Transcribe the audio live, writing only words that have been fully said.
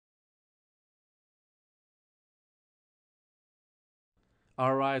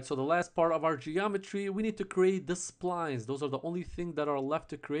Alright, so the last part of our geometry, we need to create the splines. Those are the only thing that are left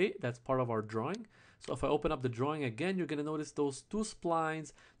to create. That's part of our drawing. So if I open up the drawing again, you're going to notice those two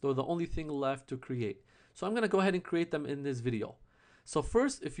splines. They're the only thing left to create. So I'm going to go ahead and create them in this video. So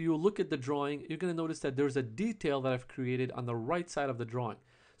first, if you look at the drawing, you're going to notice that there's a detail that I've created on the right side of the drawing.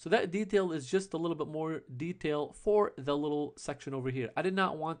 So that detail is just a little bit more detail for the little section over here. I did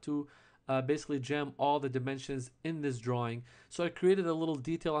not want to basically jam all the dimensions in this drawing. So I created a little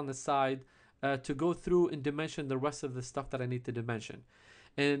detail on the side to go through and dimension the rest of the stuff that I need to dimension.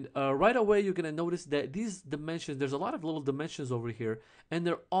 And right away, you're going to notice that these dimensions, there's a lot of little dimensions over here, and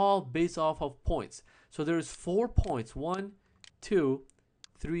they're all based off of points. So there's 4 points, 1, 2,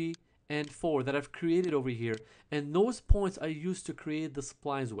 3, and 4 that I've created over here. And those points I used to create the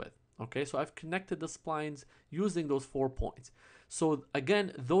splines with. Okay, so I've connected the splines using those 4 points. So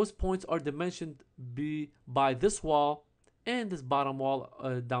again, those points are dimensioned by this wall and this bottom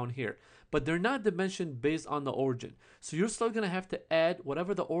wall down here. But they're not dimensioned based on the origin. So you're still going to have to add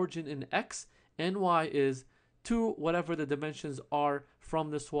whatever the origin in X and Y is to whatever the dimensions are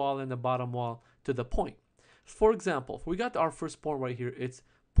from this wall and the bottom wall to the point. For example, if we got our first point right here, it's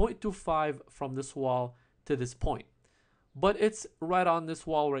 0.25 from this wall to this point. But it's right on this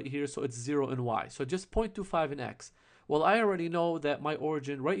wall right here, so it's 0 in Y. So just 0.25 in X. Well, I already know that my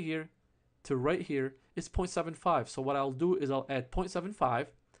origin right here to right here is 0.75. So what I'll do is I'll add 0.75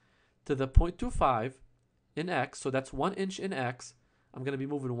 to the 0.25 in X. So that's 1 inch in X. I'm going to be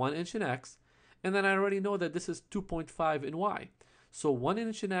moving 1 inch in X. And then I already know that this is 2.5 in Y. So 1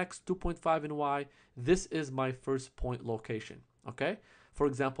 inch in X, 2.5 in Y. This is my first point location. Okay. For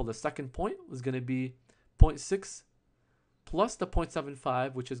example, the second point is going to be 0.6 plus the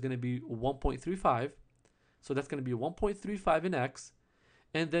 0.75, which is going to be 1.35. So that's going to be 1.35 in X.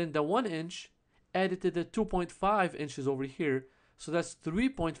 And then the 1 inch added to the 2.5 inches over here. So that's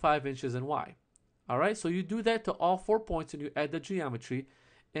 3.5 inches in Y. All right, so you do that to all 4 points and you add the geometry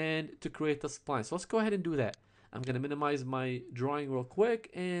and to create the spline. So let's go ahead and do that. I'm going to minimize my drawing real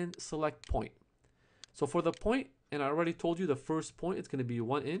quick and select point. So for the point, and I already told you the first point, it's going to be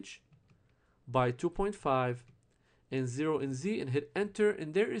 1 inch by 2.5 and 0 in Z, and hit enter,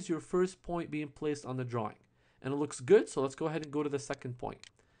 and there is your first point being placed on the drawing. And it looks good, so let's go ahead and go to the second point.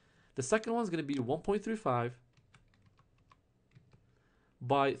 The second one is going to be 1.35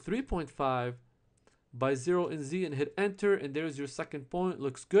 by 3.5 by 0 in Z, and hit enter, and there's your second point.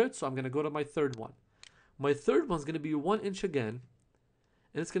 Looks good, so I'm going to go to my third one. My third one is going to be 1 inch again,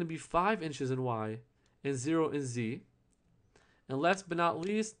 and it's going to be 5 inches in Y and 0 in Z. And last but not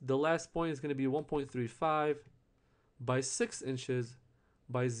least, the last point is going to be 1.35 by 6 inches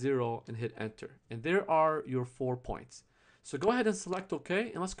by 0, and hit enter. And there are your 4 points. So go ahead and select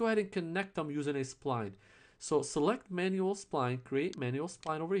OK, and let's go ahead and connect them using a spline. So select manual spline, create manual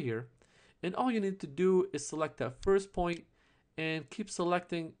spline over here, and all you need to do is select that first point and keep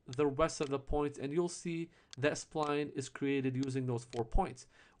selecting the rest of the points, and you'll see that spline is created using those 4 points.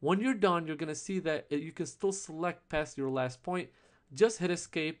 When you're done, you're going to see that you can still select past your last point. Just hit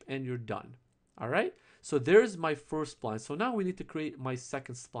escape and you're done. All right, so there's my first spline. So now we need to create my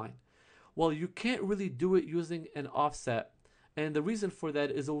second spline. Well, you can't really do it using an offset, and the reason for that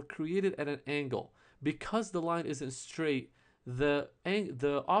is it will create it at an angle. Because the line isn't straight, the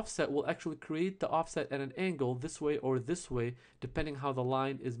offset will actually create the offset at an angle this way or this way, depending how the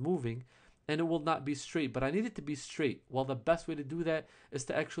line is moving, and it will not be straight. But I need it to be straight. Well, the best way to do that is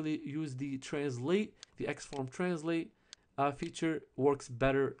to actually use the translate, the Xform translate feature works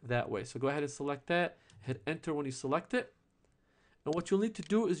better that way. So go ahead and select that, hit enter when you select it. And what you'll need to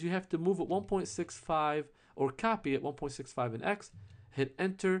do is you have to move it 1.65 or copy it 1.65 in X, hit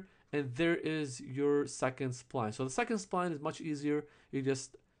enter, and there is your second spline. So the second spline is much easier. You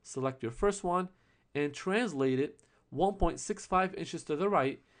just select your first one and translate it 1.65 inches to the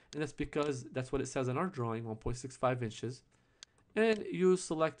right, and that's because that's what it says in our drawing, 1.65 inches. And you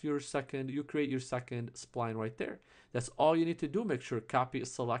select your second, you create your second spline right there. That's all you need to do. Make sure copy is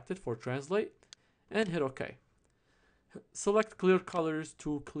selected for translate and hit OK. Select clear colors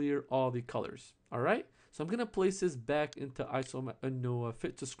to clear all the colors. All right. So I'm going to place this back into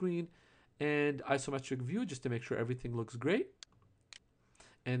fit to screen and isometric view just to make sure everything looks great.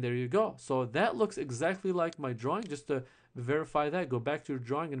 And there you go. So that looks exactly like my drawing. Just to verify that, go back to your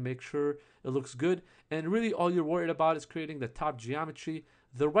drawing and make sure it looks good. And really all you're worried about is creating the top geometry.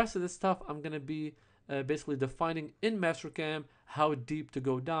 The rest of this stuff I'm going to be basically defining in Mastercam how deep to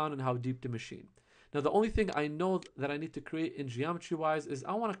go down and how deep to machine. Now the only thing I know that I need to create in geometry wise is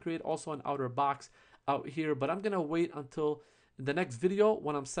I want to create also an outer box out here, but I'm going to wait until the next video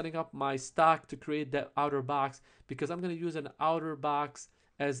when I'm setting up my stack to create that outer box, because I'm going to use an outer box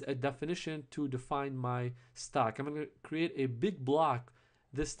as a definition to define my stack. I'm going to create a big block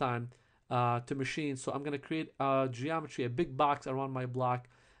this time to machine. So I'm going to create a geometry, a big box around my block.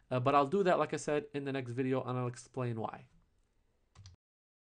 But I'll do that, like I said, in the next video, and I'll explain why.